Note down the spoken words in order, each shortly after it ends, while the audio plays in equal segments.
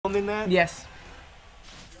come in that? Yes.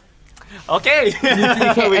 Okay.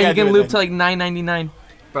 You can loop to like 9.99.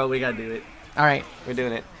 Bro, we gotta do it. All right. We're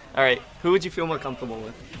doing it. All right. Who would you feel more comfortable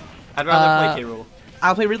with? I'd rather play K. Rool.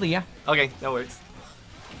 I'll play Ridley. Yeah. Okay, that works.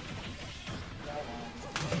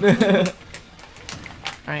 All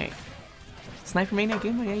right. Snipermaniac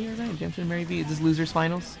gamebun. Yeah, you're right. Jamshid and Mary B. Is this losers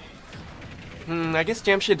finals? I guess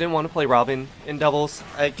Jamshid didn't want to play Robin in doubles.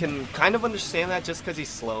 I can kind of understand that just because he's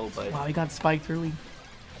slow, but... Wow, he got spiked early.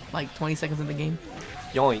 Like 20 seconds in the game.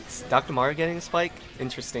 Yoinks. Dr. Mario getting a spike?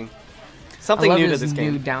 Interesting. Something new to this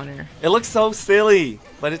game. New down air. It looks so silly,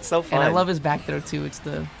 but it's so fun. And I love his back throw too. It's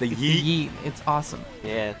the yeet. It's awesome.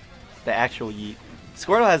 Yeah, the actual yeet.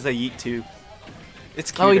 Squirtle has a yeet too.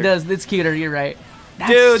 It's cuter. Oh, he does. It's cuter. You're right.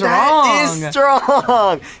 That's Dude, strong. that is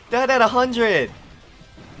strong. That at 100.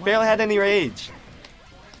 Barely had any rage.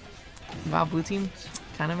 Wow, blue team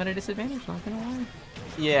kind of at a disadvantage. Not gonna lie.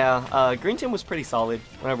 Yeah, green team was pretty solid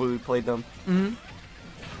whenever we played them. Mhm.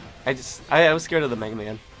 I was scared of the Mega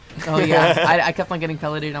Man. Oh yeah, I kept on getting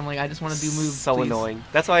pelleted. I'm like, I just want to do moves. So please. annoying.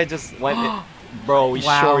 That's why I just went. Bro, we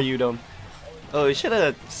sure used him. Oh, he should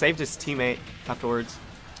have saved his teammate afterwards.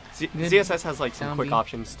 ZSS has like some quick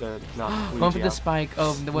options to not lose. Going for the spike.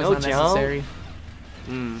 Oh, that was not necessary.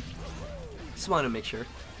 Just want to make sure.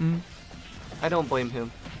 I don't blame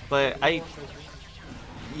him, but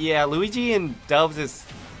yeah, Luigi and Dubs is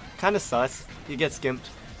kind of sus. He gets skimped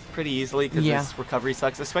pretty easily because his recovery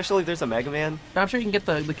sucks, especially if there's a Mega Man. But I'm sure you can get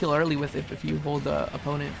the kill early with it if you hold the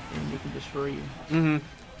opponent and they can destroy you.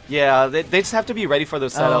 Yeah, they just have to be ready for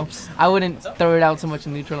those setups. I wouldn't throw it out so much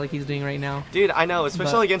in neutral like he's doing right now. Dude, I know,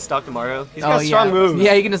 especially against Dr. Mario. He's got strong moves.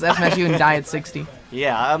 Yeah, he can just F-smash you and die at 60.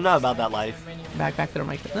 Yeah, I'm not about that life. Back there,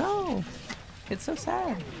 Mike. No! It's so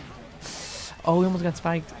sad. Oh, he almost got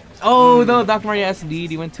spiked. Oh, no, Dr. Mario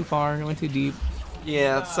SD'd. He went too far. He went too deep.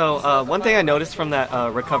 Yeah, so one thing I noticed from that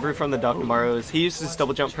recovery from the Dr. Mario is he used his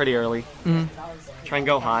double jump pretty early. Try and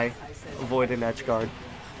go high. Avoid an edge guard.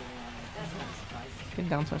 Can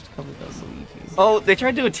down smash to cover those Luigi. Oh, they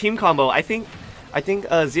tried to do a team combo. I think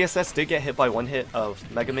ZSS did get hit by one hit of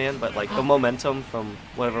Mega Man, but like the momentum from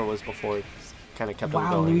whatever was before kind of kept him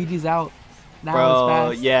going. Wow, Luigi's out. That Bro,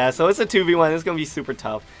 was fast. yeah, so it's a 2v1. It's going to be super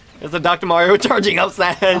tough. There's a Dr. Mario charging up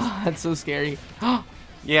smash. Oh, that's so scary.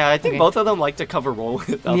 Yeah, I think both of them like to cover roll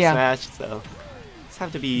with up smash, so just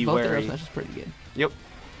have to be wary. Both their up smash is pretty good. Yep.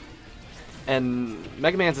 And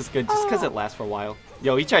Mega Man's is good just because it lasts for a while.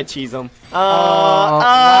 Yo, he tried to cheese him. Wow,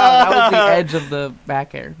 that was the edge of the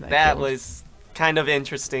back air. That was kind of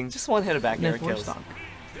interesting. Just one hit of back air kills.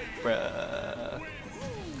 Bruh.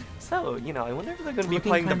 So, you know, I wonder if they're going to be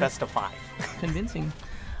playing the best of 5. Convincing.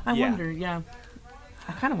 I wonder, yeah.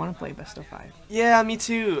 I kind of want to play best of 5. Yeah, me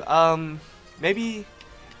too. Maybe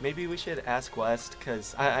we should ask West,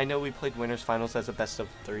 because I know we played winners finals as a best of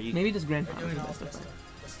 3. Maybe just grand finals as best of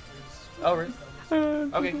 5. Oh, really?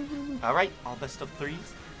 Okay. Alright, all best of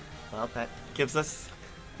 3s. Well, that gives us...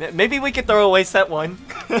 Maybe we could throw away set 1.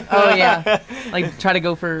 Oh, yeah. Like, try to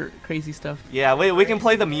go for crazy stuff. Yeah, we can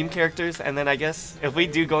play the meme characters, and then I guess if we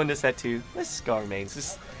do go into set 2, let's just go our mains.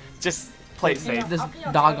 Just play it safe. Just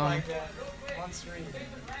dog on it.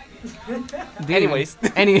 Anyways.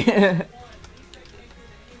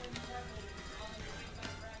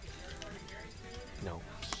 No.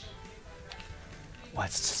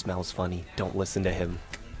 West smells funny. Don't listen to him.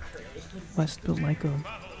 West built like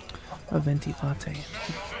a venti latte.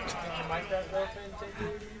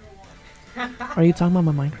 Are you talking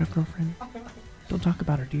about my Minecraft girlfriend? Don't talk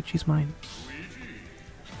about her, dude. She's mine.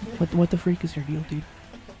 What the freak is your deal, dude?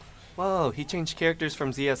 Whoa, he changed characters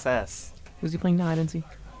from ZSS. Who's he playing now? I didn't see.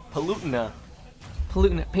 Palutena.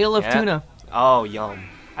 Pail of tuna. Oh, yum.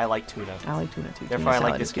 I like tuna. I like tuna too. Therefore, I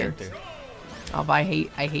like this character. Oh, but I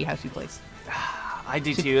hate how she plays. I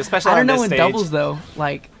do too, especially I don't on know this in stage. doubles though.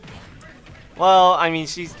 Like, well, I mean,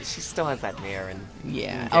 she still has that nair and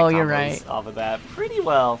yeah. Oh, you're right. Off of that, pretty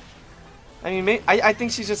well. I mean, I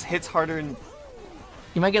think she just hits harder and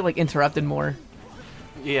you might get like interrupted more.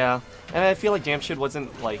 Yeah, and I feel like Jamshid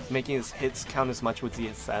wasn't like making his hits count as much with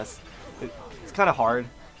ZSS. It's kind of hard.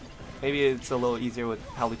 Maybe it's a little easier with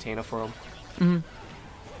Palutena for him.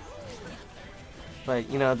 But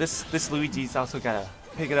you know, this Luigi's also gotta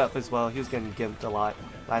pick it up as well. He was getting gimped a lot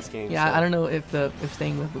last game. Yeah, so. I don't know if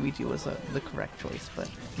staying with Luigi was the correct choice, but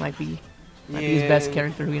might be his best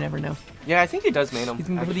character. We never know. Yeah, I think he does main him. He's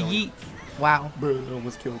gonna go for the yeet. Wow. Bro, I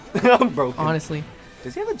almost killed. I'm broken. Honestly.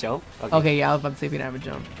 Does he have a jump? Okay, yeah, I was about to say if he didn't have a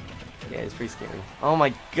jump. Yeah, it's pretty scary. Oh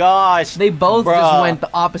my gosh. They both just went the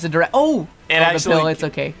opposite direction. Oh! Actually, the pill, it's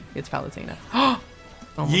okay. It's Palutena.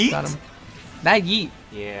 Almost yeet? got him. That yeet.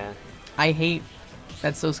 Yeah. I hate.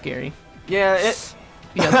 That's so scary. Yeah,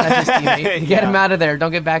 Yeah, that's his teammate. Get him out of there.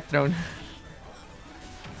 Don't get back thrown.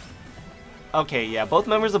 Okay, yeah, both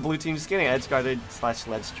members of blue team just getting edge guarded /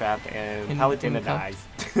 ledge trapped, and Palutena dies.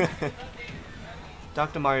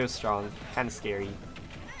 Dr. Mario's strong, kind of scary.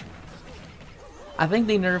 I think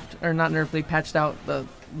they nerfed, or not nerfed, they patched out the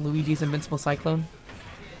Luigi's Invincible Cyclone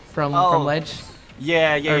from ledge.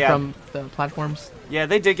 Yeah, yeah, yeah. From the platforms. Yeah,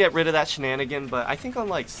 they did get rid of that shenanigan, but I think on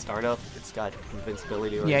like startup, it's got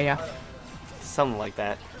invincibility or something like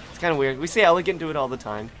that. It's kind of weird. We see Elegant do it all the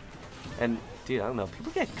time, and dude, I don't know,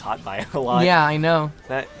 people get caught by it a lot. Yeah, I know.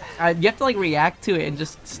 That you have to like react to it and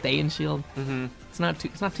just stay in shield. Mm-hmm. It's not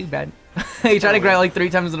too bad. He tried to grab like 3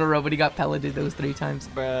 times in a row, but he got pelleted those 3 times.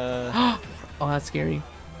 Bruh. Oh, that's scary.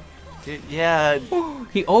 Dude, yeah.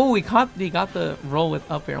 He got the roll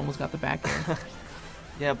with up air, almost got the back air.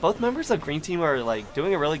 Yeah, both members of green team are like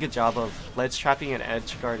doing a really good job of ledge trapping and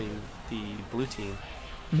edge guarding the blue team.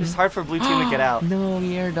 It's hard for blue team to get out. No,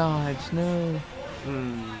 he air dodge. No.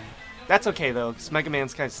 That's okay though, because Mega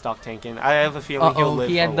Man's kind of stock tanking. I have a feeling he'll live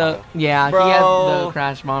he for had a the while. he had the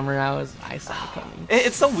crash bomber. I saw it coming.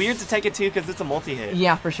 It's so weird to take it too, because it's a multi-hit.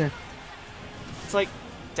 Yeah, for sure. It's like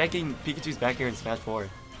taking Pikachu's back air in Smash 4. You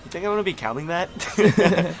think I'm gonna be counting that?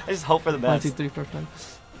 I just hope for the best. 1, 2, 3, 4,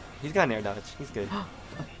 5. He's got an air dodge. He's good.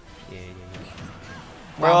 Yeah.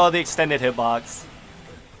 Wow. Bro, the extended hitbox.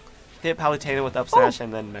 Hit Palutena with up smash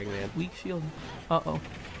and then Mega Man. Weak shield. Uh-oh.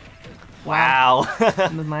 Wow.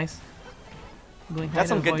 That was nice. That's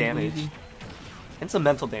some good damage. And some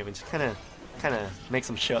mental damage. Kind of makes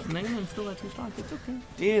him shook. Mega Man's still at 2 stocks. It's okay.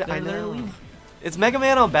 Dude, I know. It's Mega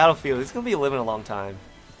Man on Battlefield. He's going to be living a long time.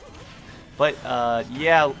 But,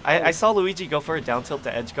 yeah, I saw Luigi go for a down tilt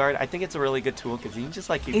to edge guard. I think it's a really good tool because he can just,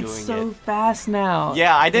 like, keep doing it. It's so fast now.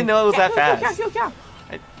 Yeah, I didn't know it was that fast.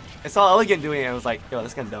 I saw Elegant doing it and I was like, yo,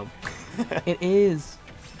 that's kind of dumb. It is.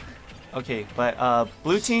 Okay, but,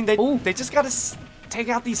 blue team, they just got to take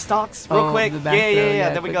out these stocks real quick. Yeah,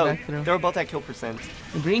 there we go. They were both at kill percent.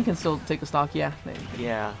 The green can still take a stock, yeah.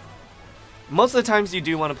 Yeah. Most of the times you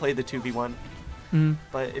do want to play the 2v1.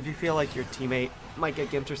 But if you feel like your teammate might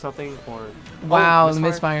get gimped or something, or wow, the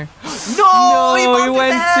misfire. No, he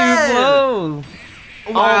went too low.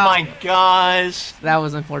 Wow. Oh my gosh, that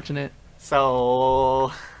was unfortunate.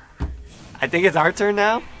 So I think it's our turn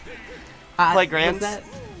now. Play Grands.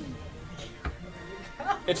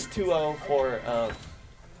 It's 2-0 for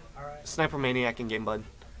Snipermaniac and gamebun.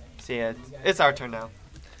 So yeah, it's our turn now.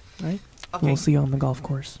 Right. Okay. We'll see you on the golf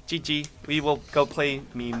course. GG. We will go play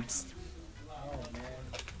memes.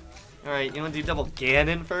 Alright, you want to do double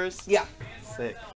Ganon first? Yeah. Sick.